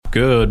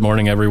Good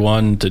morning,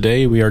 everyone.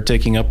 Today we are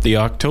taking up the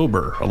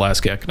October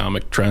Alaska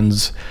Economic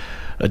Trends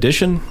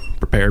edition,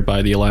 prepared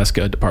by the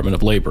Alaska Department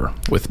of Labor.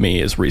 With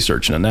me is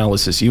Research and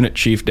Analysis Unit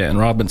Chief Dan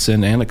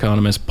Robinson and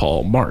economist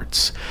Paul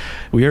Martz.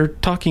 We are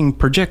talking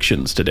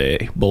projections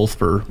today, both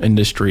for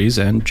industries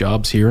and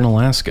jobs here in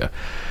Alaska.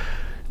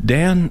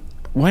 Dan,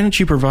 why don't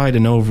you provide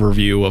an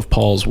overview of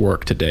Paul's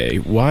work today?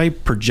 Why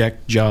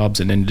project jobs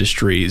and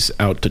industries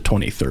out to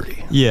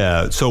 2030?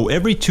 Yeah, so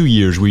every 2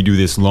 years we do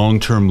this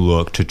long-term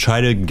look to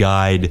try to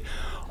guide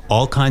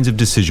all kinds of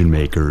decision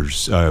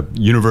makers,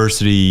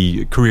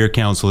 university, career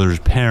counselors,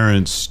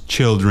 parents,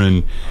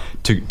 children,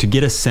 to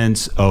get a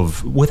sense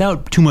of,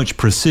 without too much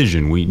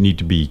precision, we need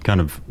to be kind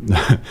of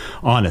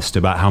honest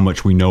about how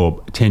much we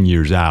know 10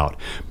 years out,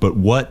 but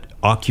what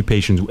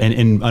occupations,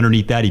 and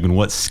underneath that even,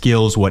 what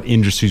skills, what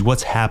industries,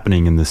 what's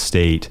happening in the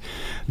state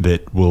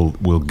that will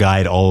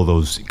guide all of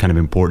those kind of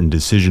important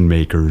decision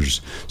makers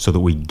so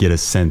that we get a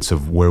sense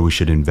of where we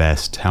should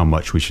invest, how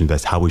much we should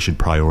invest, how we should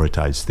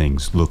prioritize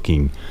things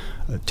looking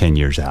 10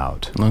 years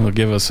out. Well, it'll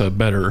give us a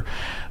better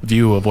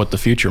view of what the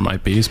future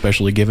might be,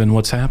 especially given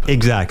what's happening.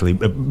 Exactly.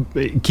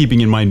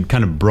 Keeping in mind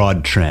kind of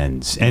broad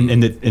trends,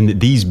 and that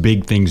these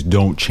big things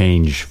don't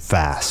change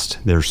fast.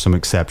 There's some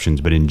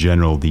exceptions, but in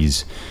general,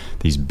 these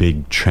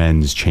big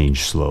trends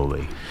change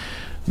slowly.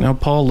 Now,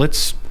 Paul,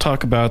 let's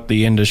talk about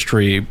the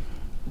industry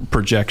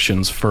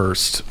projections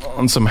first.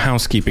 On some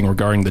housekeeping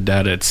regarding the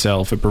data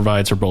itself, it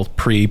provides for both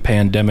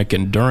pre-pandemic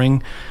and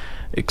during.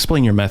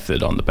 Explain your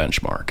method on the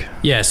benchmark.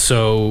 Yeah,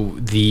 so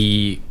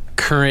the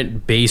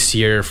current base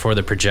year for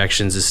the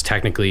projections is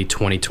technically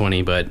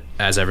 2020, but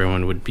as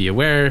everyone would be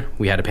aware,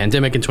 we had a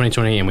pandemic in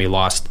 2020 and we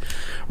lost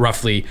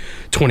roughly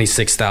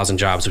 26,000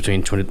 jobs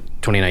between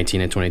 2019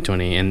 and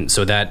 2020. And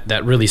so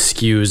that really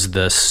skews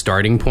the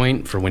starting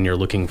point for when you're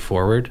looking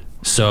forward.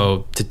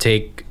 So to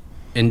take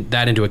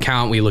that into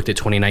account, we looked at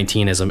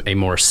 2019 as a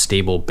more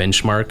stable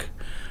benchmark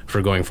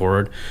for going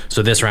forward.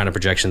 So this round of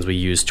projections, we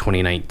used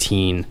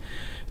 2019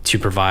 to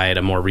provide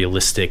a more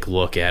realistic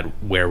look at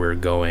where we're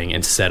going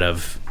instead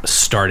of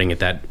starting at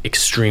that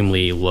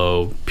extremely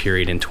low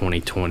period in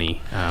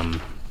 2020.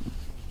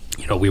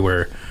 We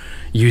were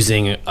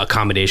using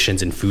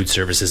accommodations and food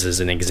services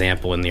as an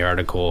example in the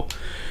article.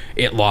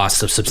 It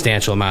lost a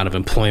substantial amount of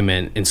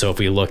employment. And so if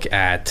we look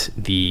at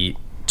the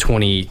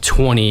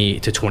 2020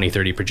 to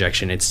 2030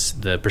 projection,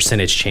 the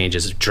percentage change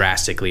is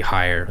drastically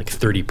higher, like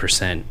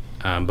 30%.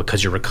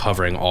 Because you're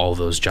recovering all of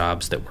those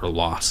jobs that were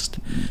lost.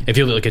 If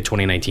you look at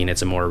 2019,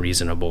 it's a more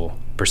reasonable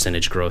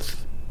percentage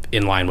growth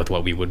in line with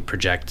what we would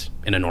project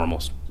in a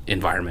normal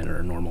environment or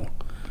a normal.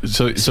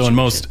 So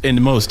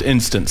in most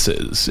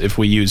instances, if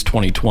we use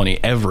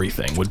 2020,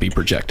 everything would be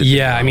projected.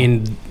 Yeah, I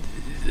mean,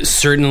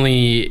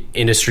 certainly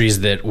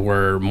industries that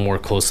were more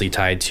closely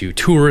tied to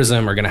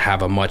tourism are going to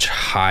have a much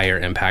higher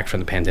impact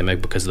from the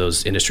pandemic because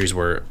those industries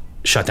were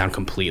shut down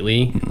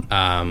completely.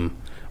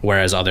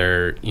 Whereas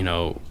other,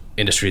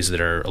 industries that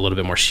are a little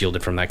bit more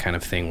shielded from that kind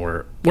of thing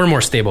were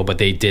more stable, but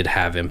they did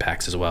have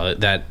impacts as well. It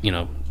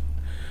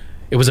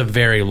was a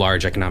very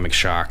large economic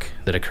shock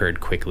that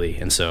occurred quickly,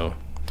 and so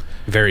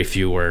very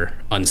few were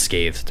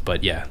unscathed.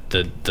 But yeah,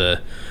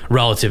 the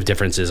relative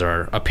differences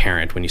are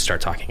apparent when you start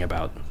talking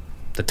about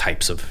the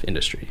types of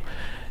industry.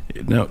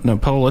 Now,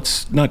 Paul,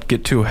 let's not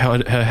get too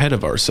ahead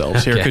of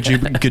ourselves here. Okay.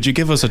 Could you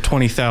give us a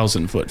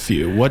 20,000-foot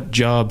view? What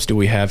jobs do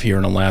we have here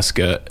in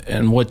Alaska,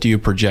 and what do you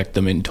project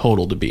them in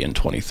total to be in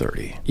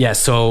 2030? Yeah,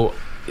 so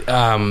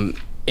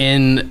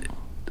in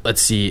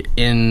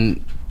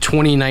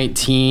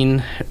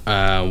 2019,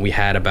 we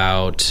had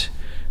about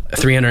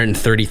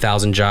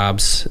 330,000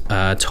 jobs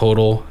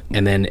total,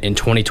 and then in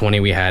 2020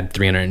 we had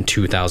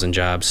 302,000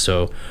 jobs.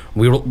 So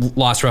we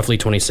lost roughly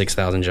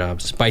 26,000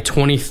 jobs. By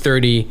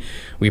 2030,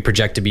 we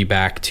project to be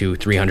back to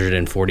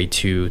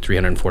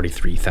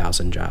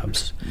 343,000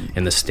 jobs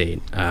in the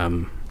state.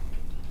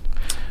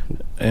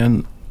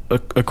 And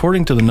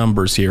according to the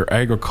numbers here,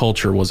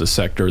 agriculture was a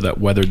sector that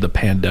weathered the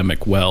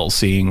pandemic well,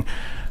 seeing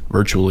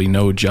virtually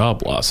no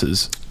job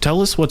losses.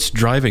 Tell us what's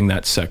driving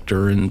that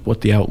sector and what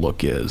the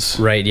outlook is.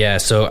 Right, yeah.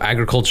 So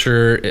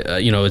agriculture,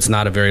 it's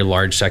not a very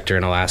large sector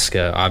in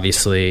Alaska,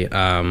 obviously,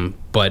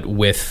 but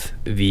with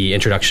the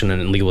introduction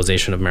and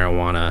legalization of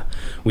marijuana,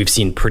 we've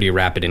seen pretty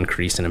rapid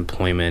increase in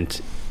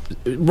employment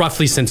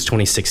roughly since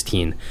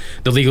 2016.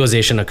 The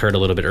legalization occurred a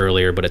little bit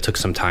earlier, but it took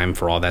some time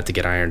for all that to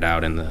get ironed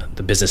out and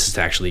the businesses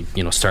to actually,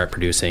 start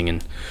producing.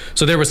 And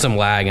so there was some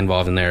lag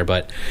involved in there,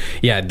 but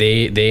yeah,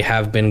 they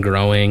have been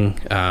growing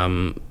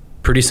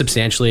pretty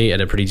substantially at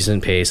a pretty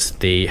decent pace.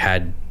 They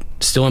had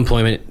still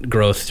employment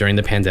growth during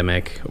the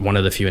pandemic. One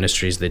of the few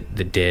industries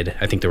that did.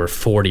 I think there were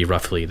 40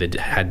 roughly that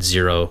had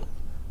zero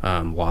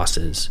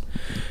losses.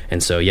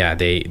 And so, yeah,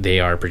 they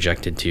are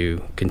projected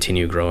to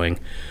continue growing.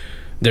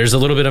 There's a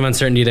little bit of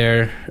uncertainty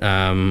there,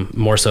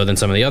 more so than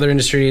some of the other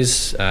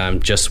industries,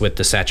 just with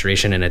the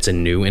saturation, and it's a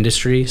new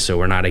industry, so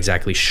we're not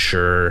exactly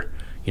sure.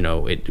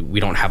 We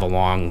don't have a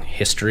long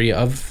history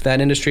of that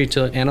industry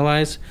to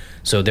analyze.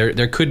 So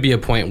there could be a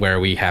point where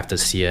we have to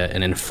see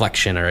an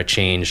inflection or a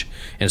change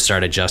and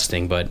start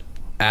adjusting. But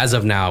as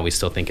of now, we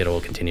still think it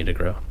will continue to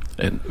grow.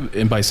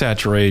 And by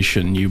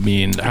saturation, you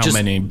mean how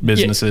many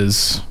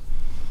businesses?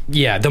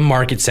 Yeah, the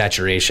market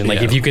saturation. Like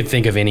Yeah. if you could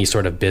think of any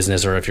sort of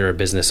business, or if you're a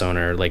business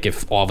owner, like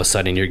if all of a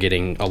sudden you're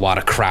getting a lot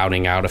of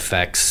crowding out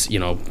effects,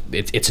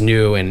 it's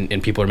new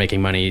and people are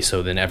making money,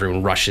 so then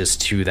everyone rushes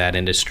to that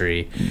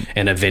industry,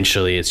 and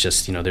eventually it's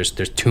just, there's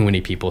too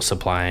many people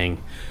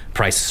supplying,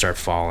 prices start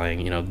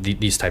falling,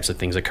 these types of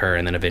things occur,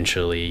 and then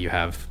eventually you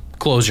have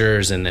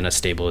closures and then a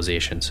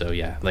stabilization. So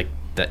yeah, like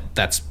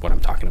that's what I'm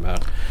talking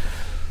about.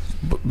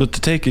 But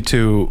to take you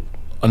to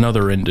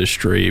another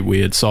industry, we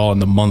had saw in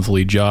the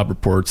monthly job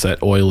reports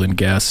that oil and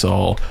gas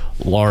saw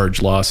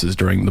large losses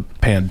during the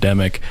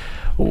pandemic.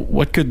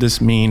 What could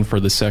this mean for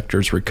the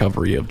sector's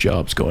recovery of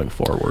jobs going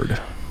forward?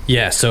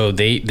 Yeah, so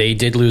they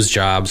did lose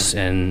jobs,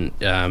 and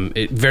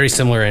very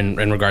similar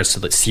in regards to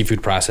the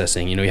seafood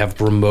processing. You have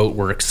remote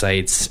work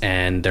sites,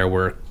 and there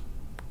were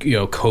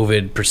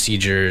COVID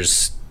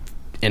procedures,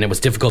 and it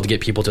was difficult to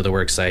get people to the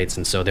work sites,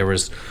 and so there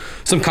was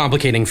some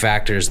complicating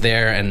factors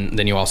there. And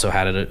then you also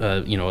had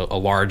a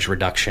large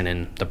reduction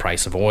in the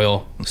price of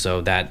oil,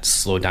 so that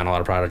slowed down a lot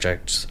of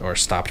projects or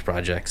stopped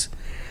projects.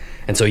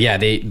 And so yeah,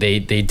 they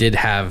did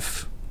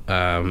have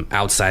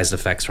outsized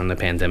effects from the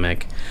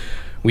pandemic.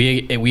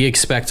 We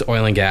expect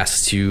oil and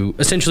gas to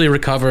essentially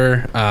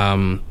recover.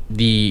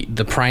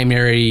 The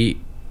primary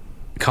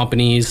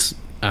companies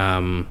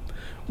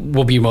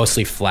will be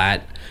mostly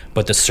flat,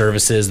 but the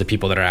services, the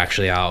people that are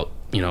actually out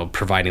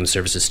providing the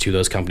services to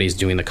those companies,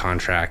 doing the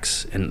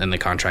contracts and the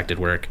contracted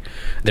work,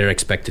 they're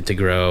expected to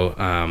grow,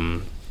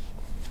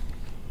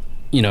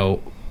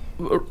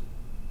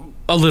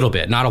 a little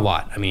bit, not a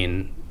lot. I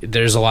mean,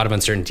 there's a lot of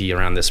uncertainty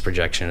around this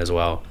projection as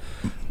well,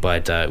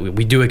 but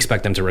we do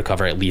expect them to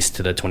recover at least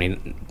to the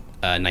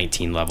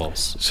 2019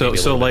 levels. So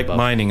like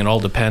mining, it all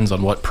depends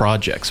on what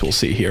projects we'll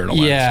see here in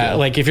Alaska. Yeah,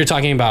 like if you're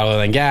talking about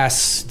oil and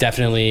gas,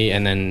 definitely,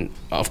 and then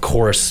of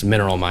course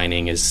mineral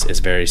mining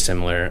is very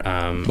similar.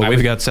 But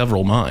we've got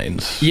several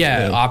mines.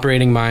 Yeah,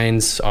 operating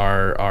mines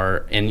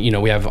are and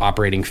we have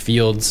operating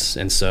fields,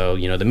 and so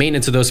the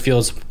maintenance of those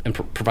fields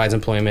provides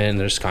employment, and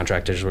there's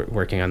contractors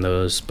working on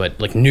those. But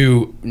like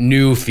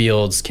new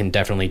fields can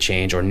definitely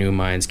change, or new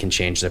mines can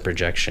change the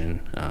projection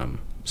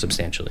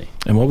substantially.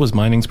 And what was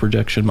mining's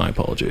projection? My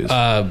apologies.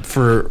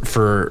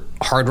 For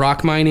hard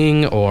rock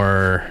mining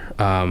or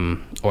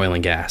oil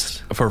and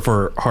gas?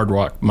 For hard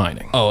rock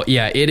mining. Oh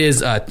yeah, it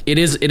is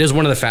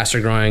one of the faster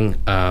growing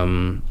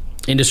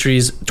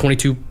industries.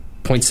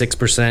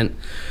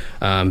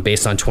 22.6%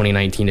 based on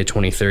 2019 to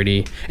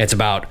 2030. It's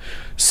about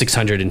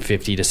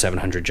 650 to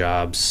 700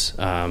 jobs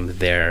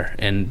there,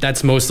 and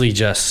that's mostly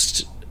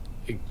just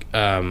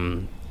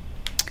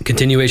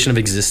continuation of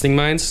existing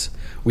mines.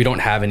 We don't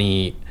have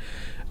any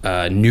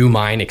new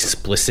mine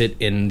explicit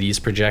in these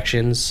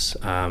projections.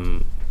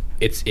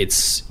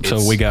 It's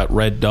so we got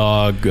Red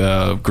Dog,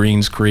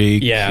 Greens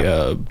Creek,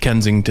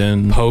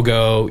 Kensington,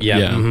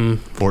 Pogo,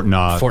 Fort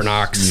Knox.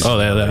 Oh,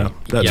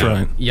 that's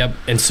right. Yep.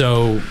 And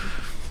so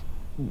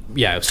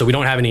so we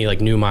don't have any like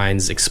new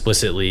mines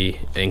explicitly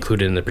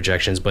included in the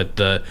projections, but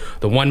the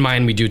one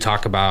mine we do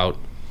talk about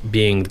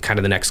being kind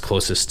of the next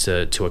closest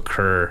to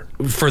occur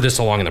furthest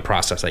along in the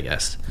process, I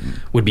guess,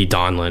 would be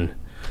Donlin.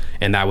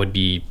 And that would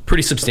be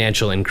pretty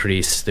substantial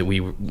increase that we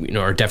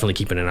are definitely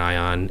keeping an eye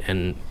on.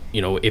 And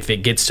if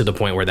it gets to the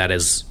point where that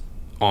is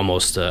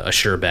almost a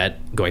sure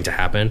bet going to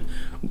happen,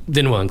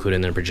 then we'll include it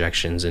in the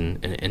projections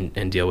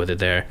and deal with it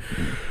there.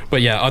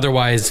 But yeah,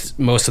 otherwise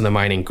most of the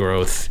mining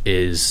growth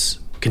is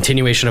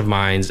continuation of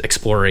mines,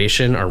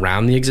 exploration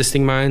around the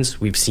existing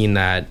mines. We've seen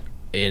that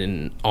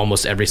in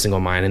almost every single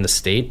mine in the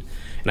state.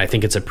 And I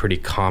think it's a pretty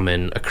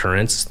common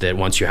occurrence that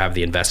once you have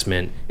the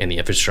investment and the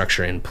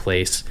infrastructure in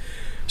place,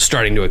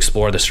 starting to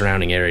explore the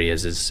surrounding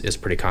areas is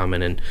pretty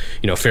common. And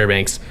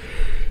Fairbanks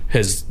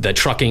has the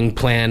trucking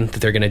plan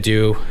that they're going to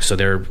do, so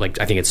they're like,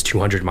 I think it's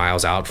 200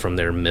 miles out from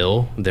their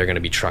mill, they're going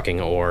to be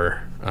trucking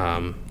ore,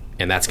 and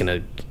that's going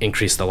to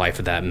increase the life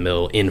of that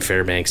mill in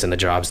Fairbanks and the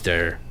jobs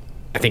there.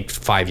 I think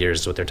 5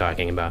 years is what they're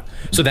talking about.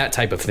 So that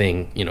type of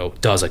thing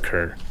does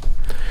occur.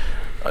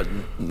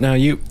 Now,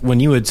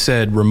 when you had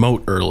said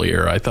remote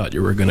earlier, I thought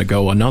you were going to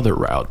go another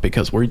route,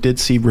 because we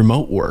did see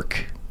remote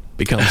work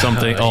become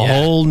something, a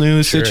whole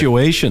new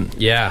situation.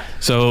 Yeah.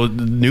 So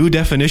new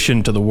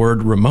definition to the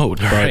word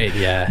remote. Right,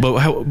 yeah.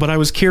 But I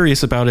was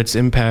curious about its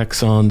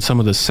impacts on some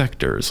of the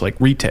sectors,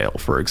 like retail,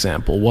 for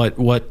example.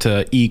 What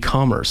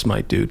e-commerce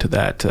might do to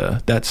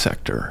that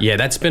sector. Yeah,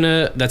 that's been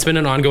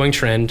an ongoing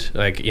trend.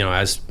 Like,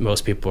 as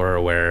most people are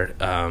aware,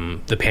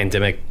 the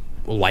pandemic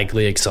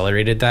likely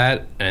accelerated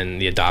that,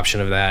 and the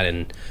adoption of that,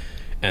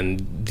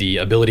 and the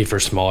ability for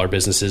smaller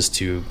businesses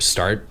to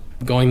start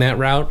going that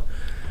route.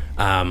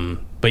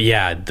 But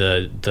yeah,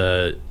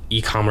 the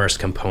e-commerce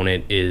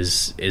component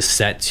is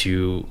set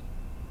to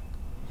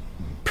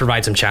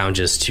provide some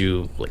challenges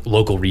to like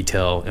local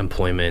retail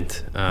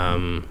employment.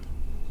 But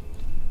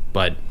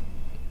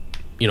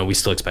we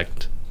still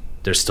expect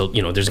there's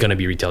going to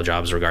be retail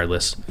jobs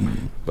regardless.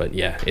 But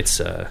yeah, it's.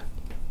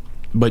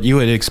 But you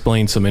had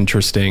explained some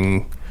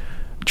interesting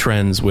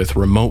trends with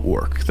remote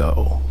work,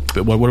 though.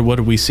 But what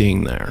are we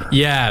seeing there?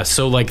 Yeah,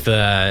 so like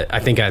I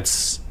think I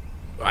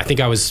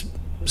was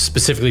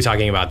specifically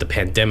talking about the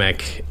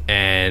pandemic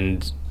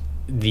and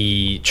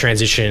the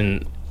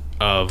transition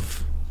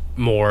of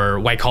more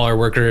white collar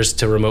workers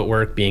to remote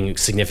work being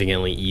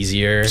significantly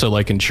easier. So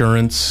like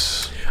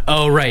insurance.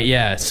 Oh, right.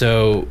 Yeah.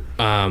 So,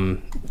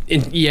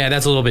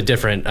 that's a little bit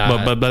different.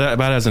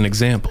 But as an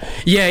example.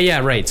 Yeah.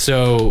 Right.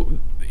 So,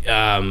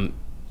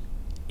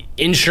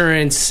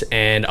 insurance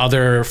and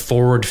other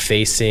forward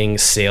facing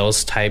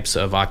sales types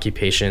of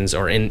occupations,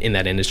 or in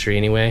that industry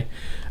anyway,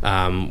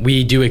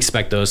 we do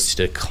expect those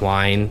to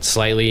decline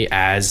slightly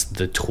as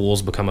the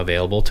tools become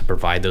available to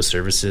provide those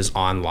services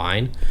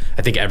online.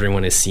 I think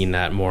everyone has seen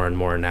that more and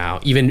more now,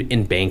 even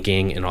in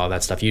banking and all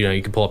that stuff.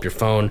 You can pull up your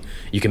phone,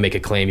 you can make a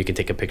claim, you can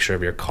take a picture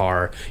of your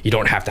car. You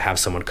don't have to have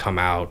someone come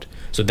out.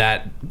 So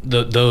that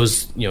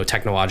those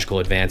technological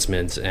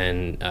advancements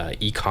and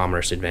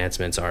e-commerce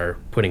advancements are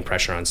putting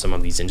pressure on some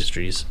of these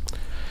industries.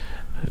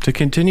 To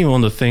continue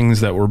on the things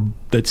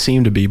that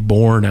seem to be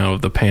born out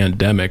of the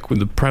pandemic, with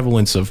the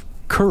prevalence of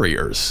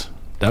couriers,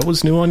 that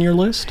was new on your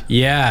list?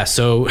 Yeah,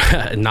 so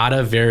not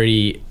a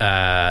very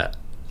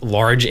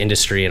large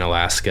industry in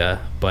Alaska,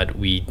 but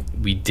we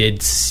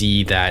did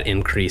see that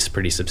increase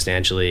pretty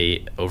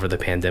substantially over the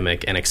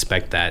pandemic and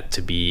expect that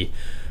to be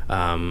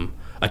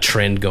a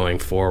trend going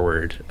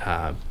forward.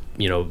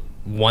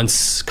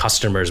 Once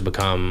customers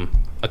become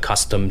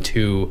accustomed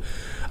to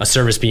a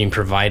service being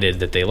provided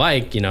that they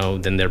like,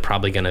 then they're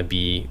probably going to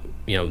be,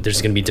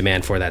 there's going to be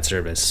demand for that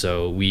service.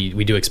 So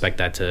we do expect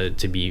that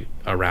to be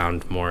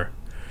around more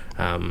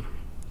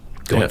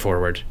going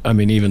forward. I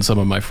mean, even some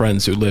of my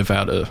friends who live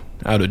out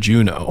of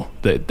Juneau,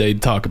 they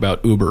talk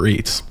about Uber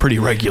Eats pretty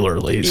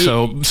regularly.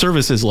 So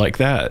services like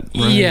that,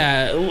 right?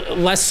 Yeah,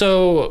 less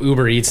so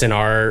Uber Eats in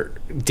our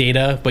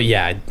data, but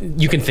yeah,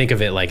 you can think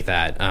of it like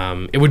that.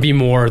 It would be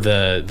more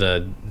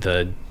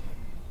the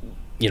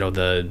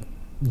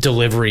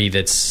delivery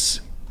that's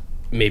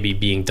maybe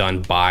being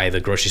done by the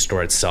grocery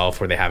store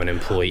itself, where they have an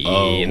employee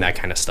and that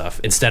kind of stuff,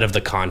 instead of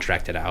the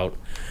contracted out.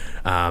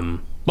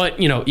 But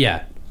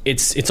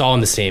it's all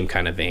in the same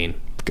kind of vein.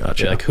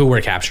 Gotcha. Like who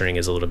we're capturing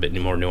is a little bit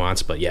more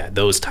nuanced, but yeah,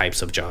 those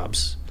types of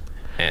jobs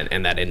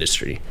and that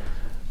industry.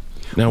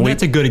 Now,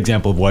 that's a good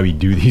example of why we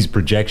do these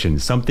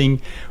projections.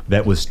 Something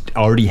that was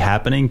already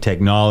happening,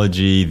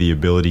 technology, the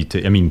ability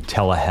to,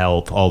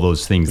 telehealth, all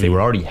those things, they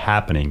were already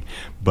happening.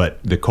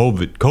 But the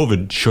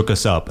COVID shook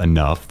us up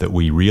enough that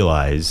we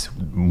realize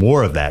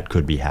more of that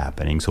could be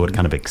happening. So it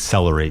kind of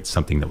accelerates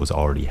something that was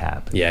already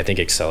happening. Yeah, I think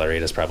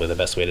accelerate is probably the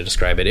best way to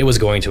describe it. It was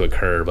going to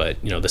occur, but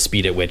the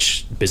speed at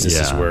which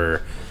businesses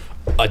were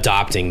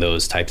adopting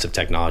those types of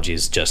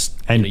technologies you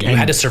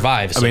had to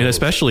survive. So.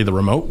 Especially the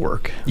remote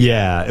work.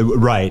 Yeah,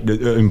 right.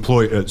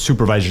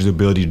 Supervisors'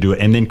 ability to do it,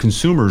 and then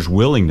consumers'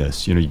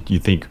 willingness. You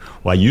think,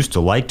 well, I used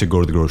to like to go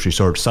to the grocery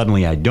store.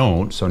 Suddenly, I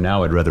don't. So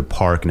now I'd rather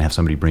park and have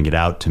somebody bring it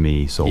out to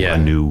me. So a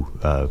new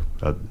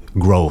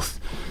growth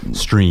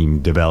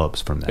stream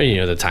develops from that.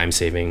 The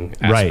time-saving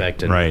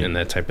aspect and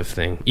that type of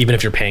thing. Even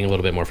if you're paying a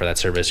little bit more for that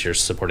service, you're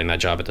supporting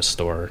that job at the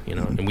store.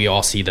 And we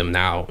all see them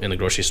now in the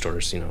grocery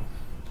stores.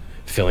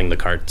 Filling the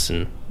carts,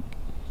 and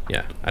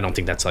I don't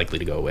think that's likely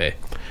to go away.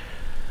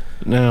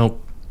 Now,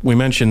 we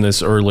mentioned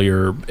this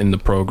earlier in the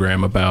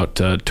program about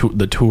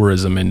the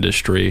tourism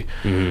industry.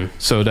 Mm-hmm.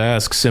 So to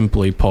ask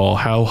simply, Paul,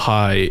 how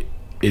high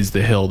is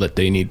the hill that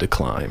they need to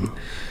climb?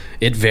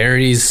 It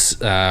varies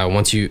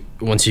once you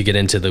get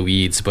into the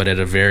weeds, but at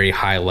a very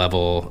high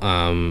level,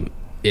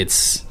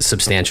 it's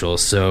substantial.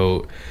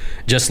 So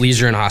just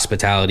leisure and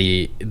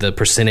hospitality, the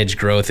percentage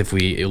growth, if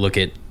we look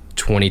at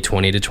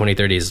 2020 to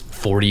 2030, is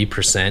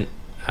 40%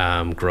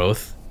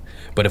 growth.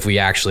 But if we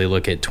actually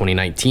look at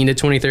 2019 to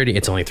 2030,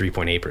 it's only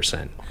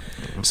 3.8%.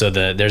 So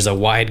there's a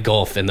wide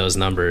gulf in those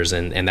numbers,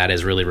 and that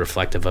is really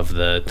reflective of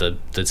the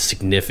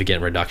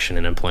significant reduction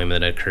in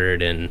employment that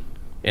occurred in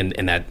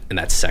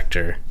that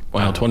sector.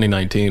 Wow,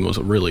 2019 was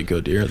a really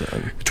good year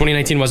then.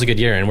 2019 was a good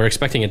year, and we're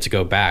expecting it to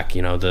go back.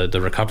 The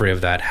recovery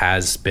of that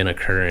has been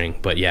occurring.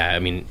 But yeah,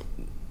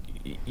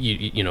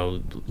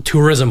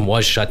 tourism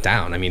was shut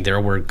down.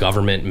 There were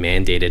government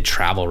mandated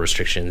travel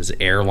restrictions.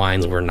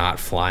 Airlines were not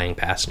flying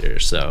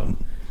passengers. So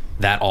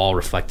that all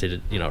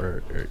reflected,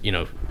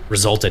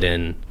 resulted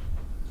in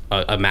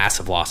a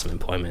massive loss of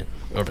employment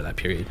over that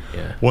period.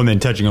 Yeah. Well, and then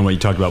touching on what you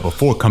talked about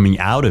before, coming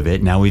out of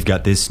it, now we've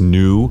got this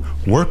new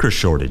worker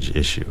shortage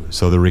issue.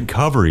 So the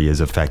recovery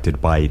is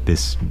affected by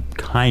this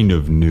kind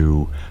of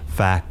new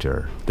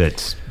factor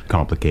that's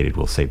complicated.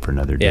 We'll save for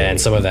another day. Yeah, and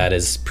some of that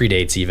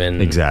predates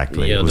even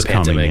exactly it was the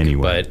pandemic. Coming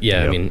anyway. But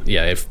yeah,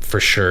 it for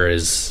sure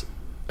is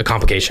a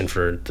complication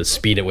for the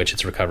speed at which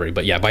it's recovery.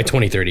 But yeah, by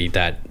 2030,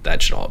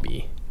 that should all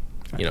be,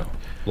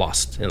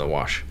 lost in the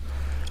wash.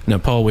 Now,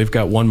 Paul, we've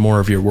got one more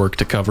of your work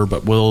to cover,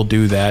 but we'll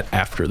do that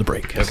after the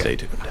break. Okay. Stay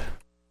tuned.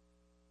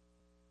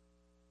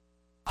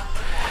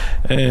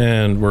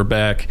 And we're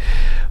back.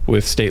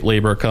 with state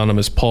labor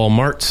economist Paul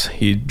Martz.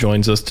 He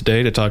joins us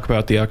today to talk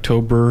about the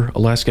October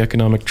Alaska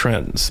economic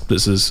trends.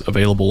 This is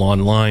available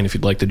online if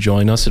you'd like to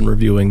join us in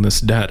reviewing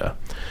this data.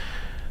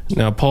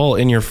 Now, Paul,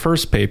 in your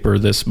first paper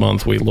this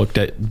month, we looked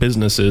at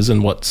businesses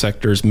and what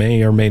sectors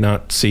may or may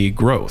not see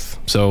growth.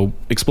 So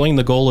explain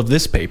the goal of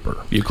this paper.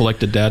 You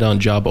collected data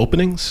on job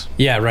openings?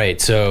 Yeah, right.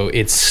 So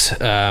it's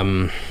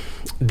the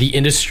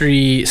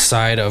industry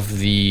side of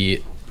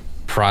the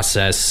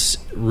process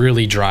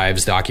really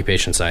drives the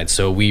occupation side.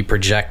 So we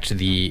project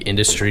the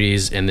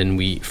industries, and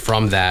then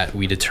from that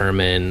we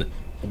determine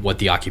what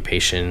the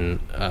occupation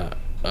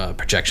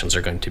projections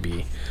are going to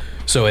be.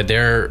 So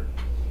they're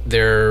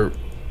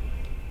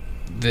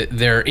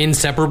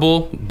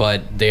inseparable,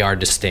 but they are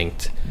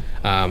distinct.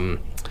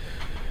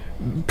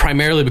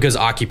 Primarily because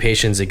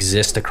occupations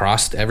exist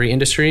across every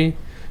industry.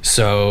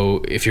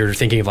 So if you're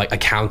thinking of like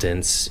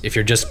accountants, if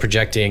you're just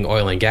projecting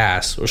oil and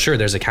gas, well, sure,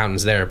 there's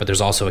accountants there, but there's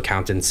also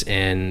accountants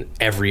in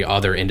every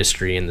other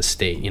industry in the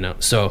state, you know?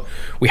 So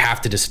we have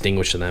to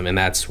distinguish them. And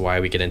that's why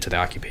we get into the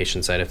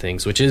occupation side of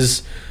things, which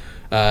is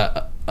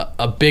a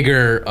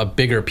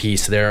bigger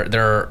piece. There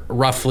are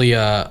roughly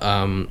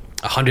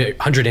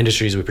 100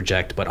 industries we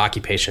project, but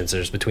occupations,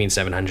 there's between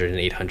 700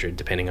 and 800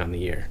 depending on the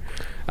year.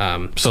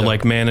 So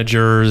like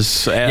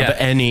managers of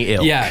any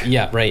ilk.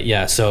 Yeah, right.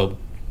 Yeah. So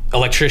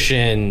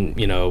electrician,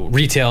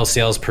 retail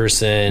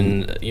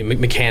salesperson,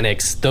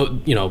 mechanics,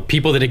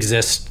 people that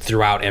exist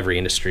throughout every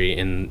industry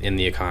in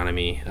the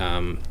economy.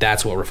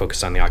 That's what we're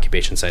focused on, the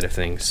occupation side of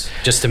things,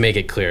 just to make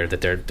it clear that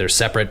they're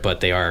separate,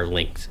 but they are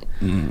linked.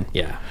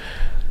 Yeah.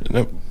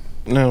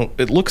 Now,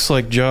 it looks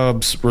like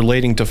jobs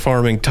relating to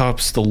farming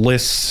tops the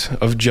list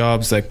of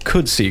jobs that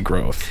could see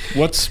growth.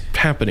 What's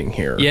happening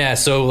here? Yeah,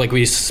 so like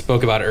we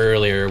spoke about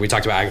earlier, we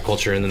talked about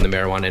agriculture and then the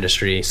marijuana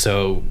industry.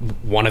 So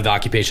one of the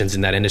occupations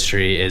in that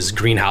industry is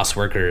greenhouse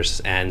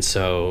workers. And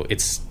so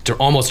it's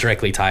almost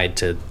directly tied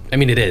to,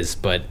 it is,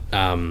 but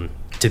to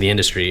the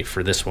industry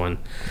for this one,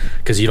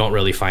 because you don't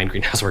really find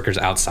greenhouse workers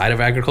outside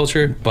of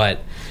agriculture. But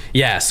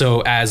yeah,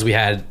 so as we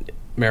had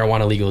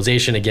marijuana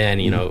legalization again,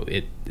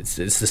 it's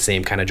the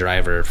same kind of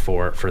driver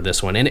for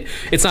this one, and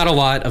it's not a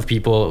lot of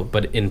people,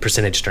 but in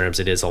percentage terms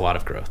it is a lot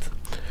of growth.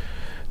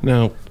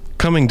 Now,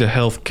 coming to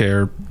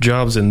healthcare,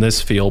 jobs in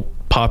this field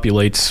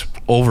populates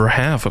over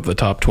half of the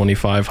top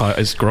 25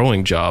 highest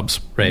growing jobs.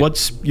 Right.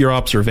 What's your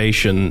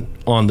observation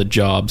on the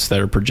jobs that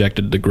are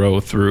projected to grow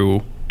through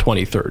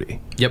 2030?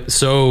 Yep.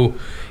 So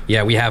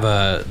yeah, we have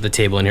the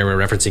table in here we're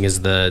referencing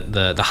is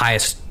the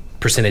highest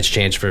percentage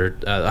change for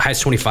the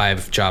highest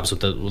 25 jobs with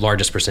the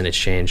largest percentage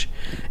change.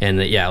 And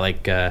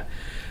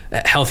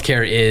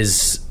healthcare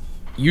is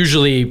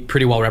usually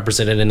pretty well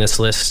represented in this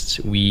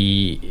list.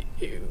 We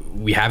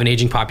have an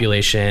aging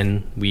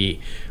population.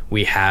 We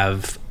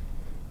have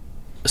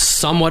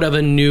somewhat of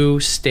a new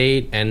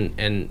state,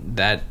 and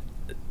that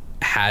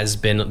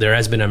there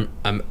has been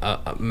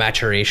a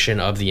maturation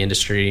of the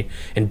industry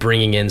and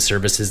bringing in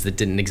services that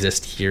didn't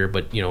exist here,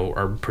 but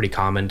are pretty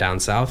common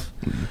down south.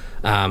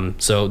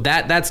 So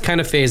that's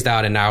kind of phased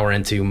out, and now we're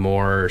into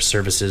more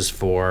services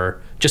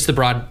for just the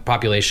broad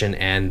population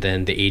and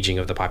then the aging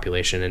of the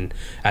population. And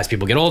as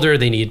people get older,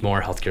 they need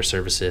more healthcare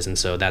services, and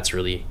so that's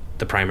really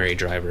the primary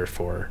driver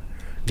for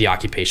the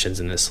occupations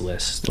in this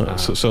list.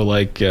 So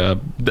like the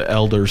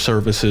elder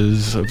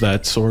services of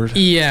that sort?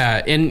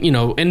 Yeah,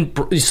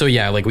 so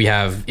yeah, like we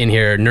have in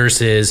here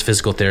nurses,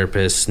 physical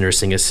therapists,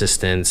 nursing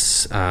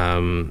assistants,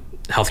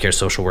 healthcare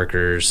social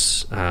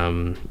workers,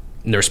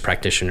 nurse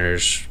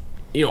practitioners.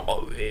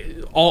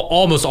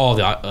 Almost all of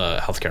the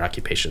healthcare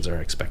occupations are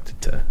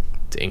expected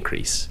to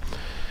increase.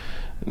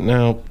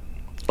 Now,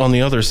 on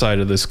the other side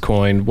of this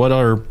coin, what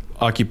are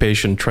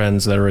occupation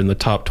trends that are in the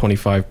top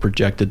 25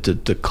 projected to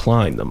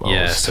decline the most?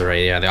 Yeah, so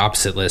right, yeah, the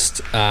opposite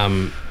list.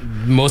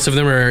 Most of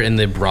them are in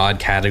the broad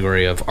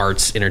category of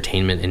arts,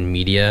 entertainment, and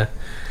media.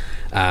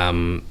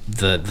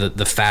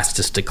 The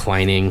fastest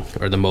declining,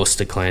 or the most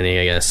declining,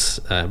 I guess,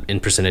 in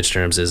percentage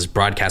terms, is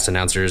broadcast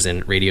announcers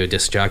and radio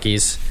disc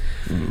jockeys,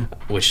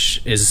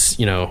 which is,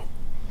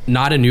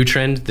 not a new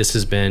trend. This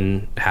has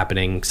been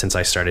happening since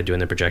I started doing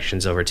the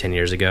projections over 10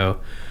 years ago.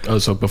 Oh,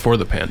 so before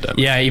the pandemic.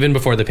 Yeah, even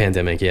before the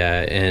pandemic,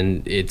 yeah.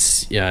 And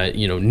it's,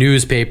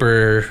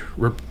 newspaper,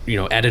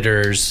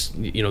 editors,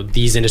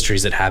 these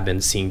industries that have been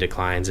seeing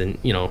declines. And,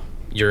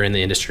 you're in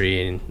the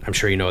industry, and I'm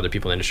sure you know other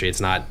people in the industry. It's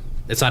not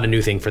a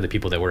new thing for the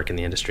people that work in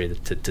the industry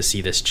to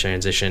see this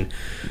transition.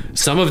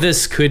 Some of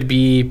this could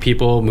be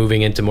people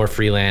moving into more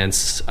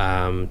freelance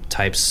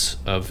types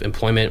of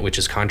employment, which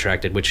is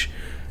contracted, which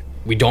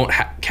we don't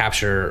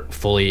capture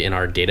fully in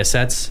our data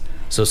sets.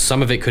 So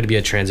some of it could be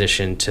a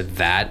transition to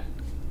that.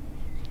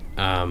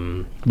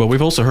 But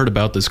we've also heard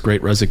about this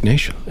great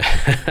resignation.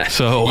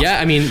 So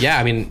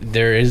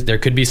there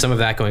could be some of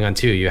that going on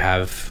too. You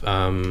have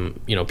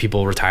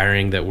people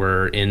retiring that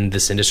were in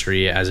this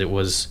industry as it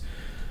was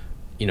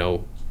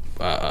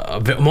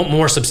a bit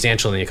more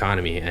substantial in the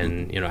economy,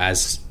 and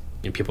as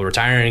people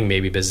retiring,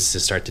 maybe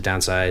businesses start to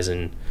downsize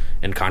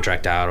and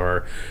contract out,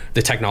 or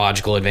the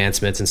technological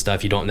advancements and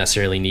stuff. You don't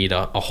necessarily need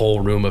a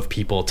whole room of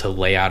people to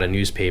lay out a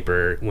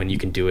newspaper when you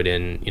can do it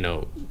in,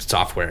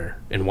 software,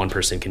 and one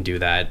person can do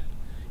that.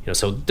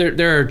 So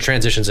there are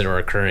transitions that are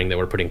occurring that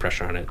we're putting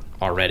pressure on it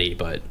already,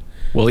 but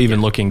well,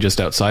 even looking just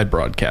outside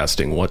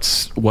broadcasting,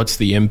 what's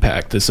the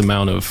impact, this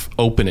amount of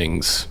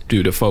openings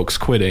due to folks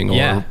quitting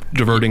or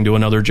diverting to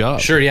another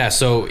job? Sure, yeah.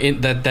 So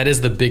that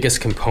is the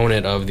biggest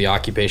component of the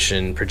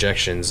occupation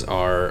projections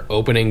are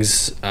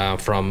openings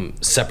from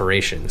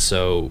separation.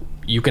 So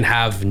you can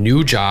have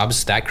new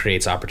jobs, that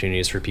creates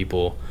opportunities for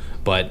people,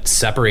 but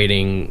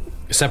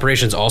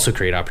separations also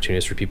create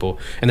opportunities for people.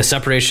 And the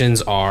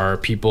separations are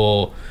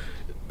people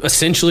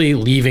essentially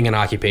leaving an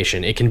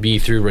occupation. It can be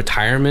through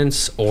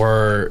retirements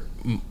or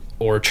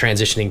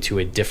transitioning to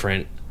a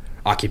different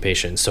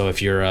occupation. So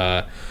if you're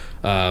a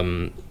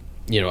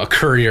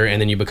courier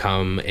and then you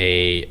become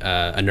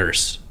a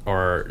nurse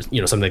or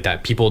something like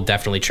that, people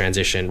definitely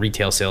transition.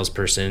 Retail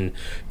salesperson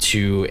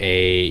to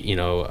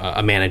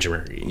a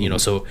manager.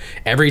 So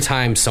every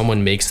time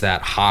someone makes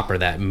that hop or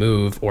that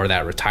move or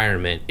that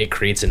retirement, it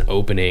creates an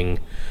opening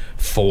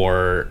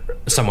for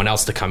someone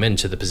else to come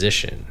into the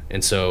position.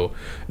 And so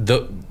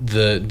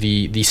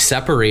the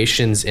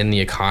separations in the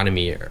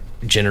economy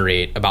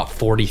generate about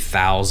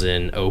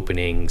 40,000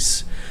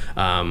 openings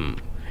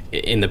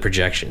in the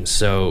projections.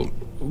 So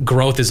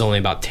growth is only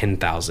about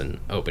 10,000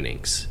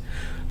 openings.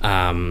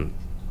 And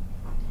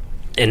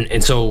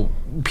so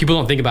people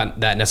don't think about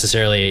that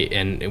necessarily,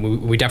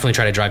 and we definitely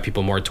try to drive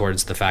people more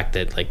towards the fact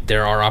that like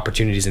there are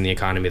opportunities in the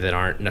economy that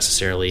aren't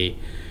necessarily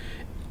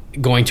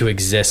going to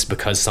exist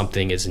because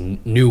something is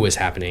new is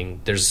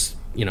happening. There's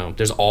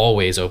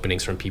always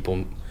openings from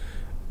people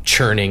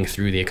churning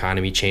through the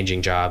economy,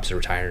 changing jobs or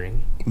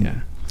retiring. Yeah.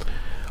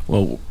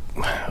 Well,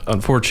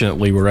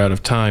 unfortunately, we're out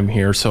of time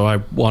here, so I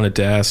wanted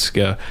to ask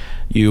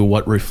you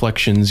what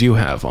reflections you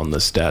have on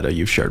this data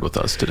you've shared with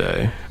us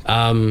today.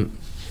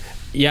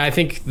 Yeah, I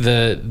think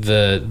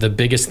the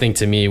biggest thing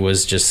to me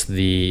was just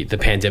the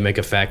pandemic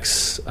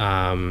effects,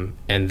 and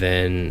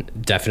then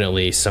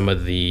definitely some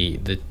of the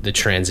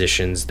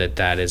transitions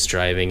that is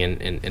driving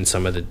and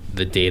some of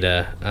the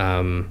data.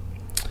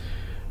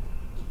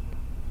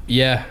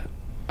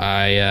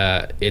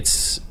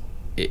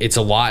 It's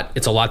a lot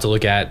to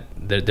look at.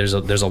 There's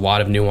a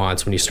lot of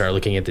nuance when you start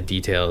looking at the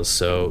details.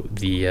 So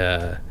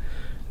the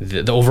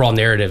overall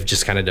narrative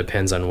just kind of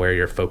depends on where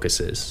your focus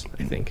is,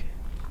 I think.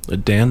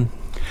 Dan?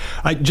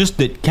 Just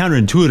that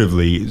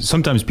counterintuitively,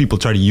 sometimes people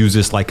try to use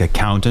this like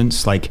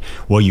accountants, like,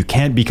 well, you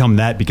can't become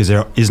that because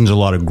there isn't a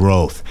lot of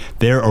growth.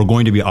 There are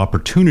going to be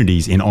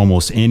opportunities in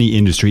almost any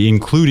industry,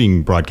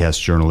 including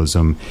broadcast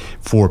journalism,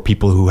 for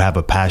people who have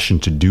a passion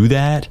to do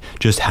that.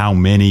 Just how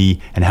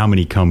many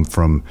come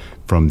from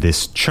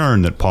this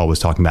churn that Paul was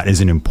talking about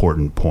is an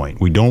important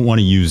point. We don't want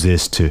to use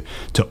this to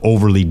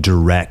overly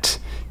direct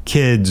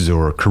kids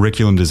or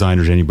curriculum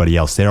designers or anybody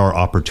else. There are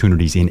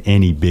opportunities in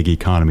any big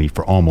economy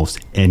for almost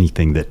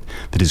anything that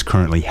is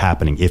currently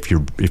happening if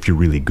you're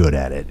really good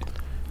at it.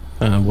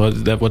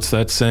 What's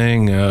that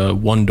saying?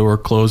 One door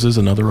closes,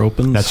 another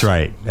opens? That's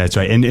right.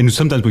 And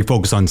sometimes we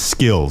focus on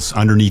skills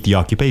underneath the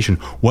occupation.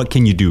 What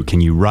can you do?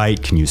 Can you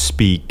write? Can you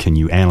speak? Can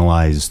you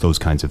analyze? Those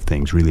kinds of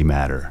things really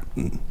matter.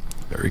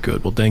 Very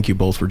good. Well, thank you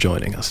both for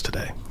joining us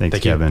today. Thanks,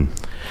 Kevin.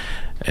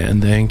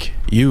 And thank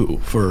you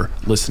for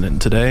listening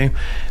today.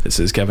 This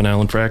is Kevin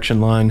Allen for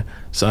Action Line,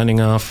 signing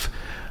off.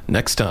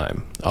 Next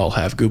time, I'll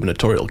have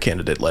gubernatorial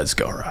candidate Les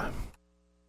Gara.